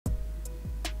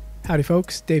Howdy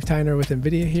folks, Dave Tyner with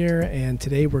NVIDIA here, and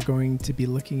today we're going to be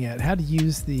looking at how to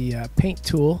use the Paint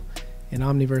tool in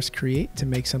Omniverse Create to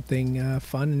make something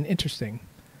fun and interesting.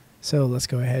 So let's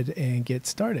go ahead and get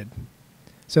started.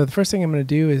 So the first thing I'm going to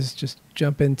do is just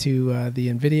jump into the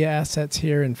NVIDIA assets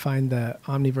here and find the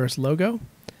Omniverse logo.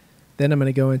 Then I'm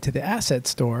going to go into the asset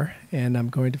store and I'm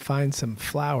going to find some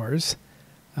flowers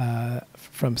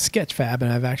from Sketchfab,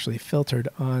 and I've actually filtered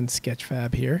on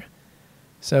Sketchfab here.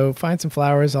 So find some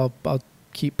flowers. I'll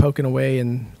keep poking away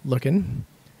and looking.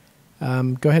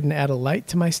 Go ahead and add a light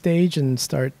to my stage and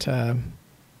start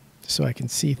so I can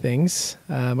see things.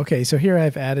 Okay, so here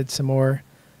I've added some more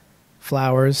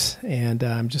flowers, and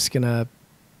I'm just gonna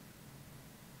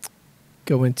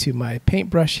go into my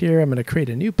paintbrush here. I'm gonna create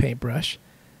a new paintbrush,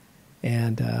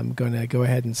 and I'm gonna go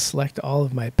ahead and select all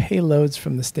of my payloads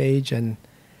from the stage and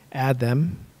add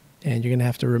them. And you're gonna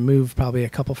have to remove probably a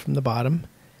couple from the bottom.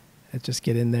 Just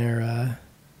get in there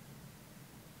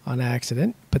on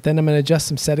accident. But then I'm going to adjust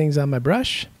some settings on my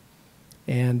brush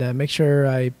and make sure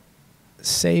I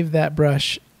save that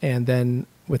brush, and then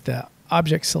with the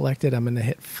object selected I'm going to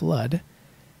hit flood,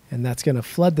 and that's going to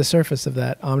flood the surface of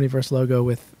that Omniverse logo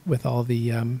with all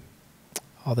the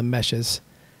meshes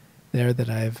there that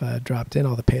I've dropped in,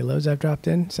 all the payloads I've dropped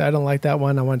in. So I don't like that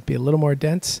one. I want it to be a little more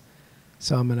dense,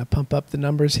 so I'm going to pump up the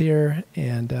numbers here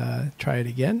and try it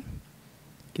again.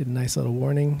 Get a nice little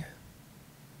warning.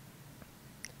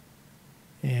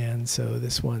 And so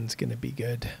this one's going to be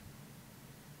good.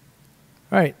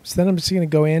 All right, so then I'm just going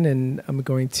to go in and I'm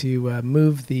going to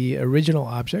move the original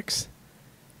objects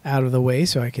out of the way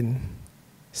so I can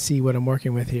see what I'm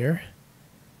working with here.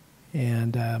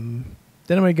 And then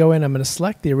I'm going to go in, I'm going to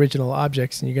select the original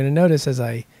objects, and you're going to notice as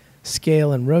I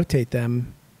scale and rotate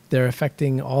them, they're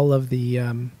affecting all of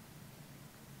the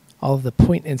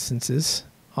point instances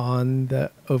on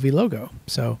the OV logo.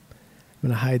 So I'm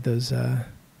going to hide those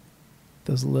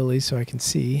lilies so I can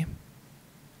see.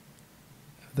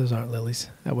 Those aren't lilies,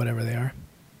 whatever they are.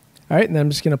 All right, and then I'm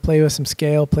just going to play with some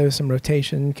scale, play with some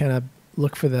rotation, kind of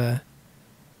look for the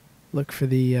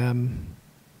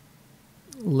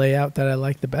layout that I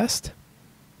like the best.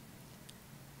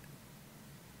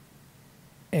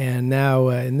 And now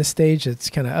in this stage, it's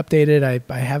kind of updated.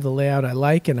 I have the layout I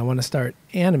like, and I want to start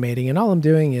animating. And all I'm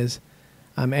doing is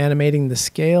I'm animating the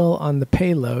scale on the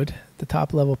payload, the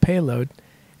top level payload,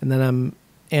 and then I'm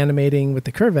animating with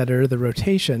the curve editor the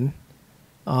rotation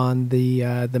on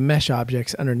the mesh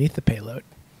objects underneath the payload.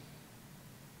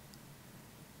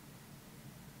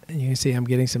 And you can see I'm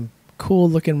getting some cool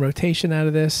looking rotation out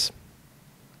of this.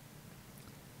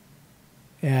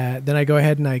 Then I go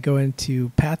ahead and I go into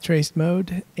path traced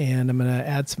mode, and I'm going to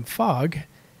add some fog.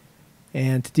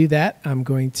 And to do that, I'm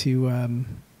going to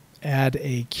add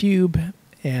a cube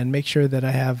and make sure that I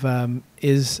have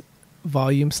is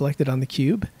volume selected on the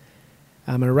cube.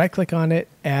 I'm going to right click on it,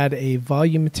 add a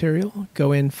volume material,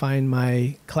 go in, find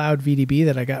my Cloud VDB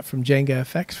that I got from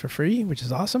JangaFX for free, which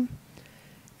is awesome,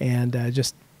 and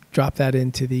just drop that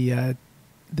into the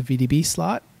VDB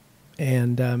slot,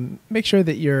 and make sure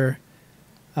that your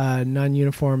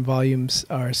non-uniform volumes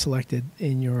are selected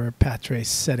in your path trace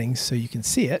settings so you can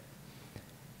see it.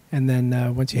 And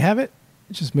then once you have it,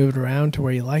 just move it around to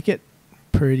where you like it.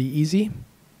 Pretty easy.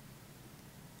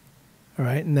 All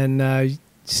right, and then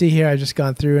see here I've just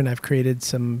gone through and I've created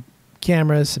some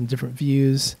cameras, some different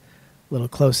views, a little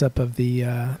close-up of the,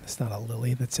 it's not a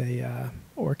lily, that's a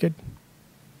orchid.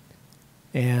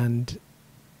 And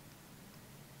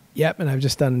yep, and I've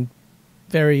just done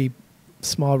very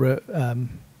small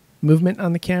movement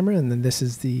on the camera, and then this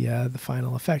is the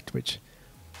final effect, which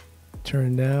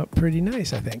turned out pretty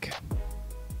nice, I think.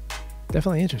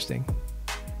 Definitely interesting.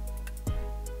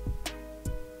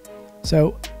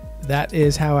 So that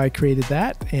is how I created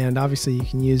that, and obviously you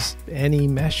can use any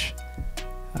mesh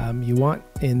you want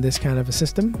in this kind of a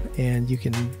system, and you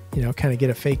can kind of get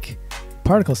a fake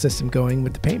particle system going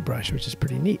with the paintbrush, which is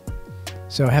pretty neat.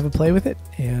 So have a play with it,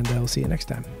 and I'll see you next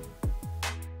time.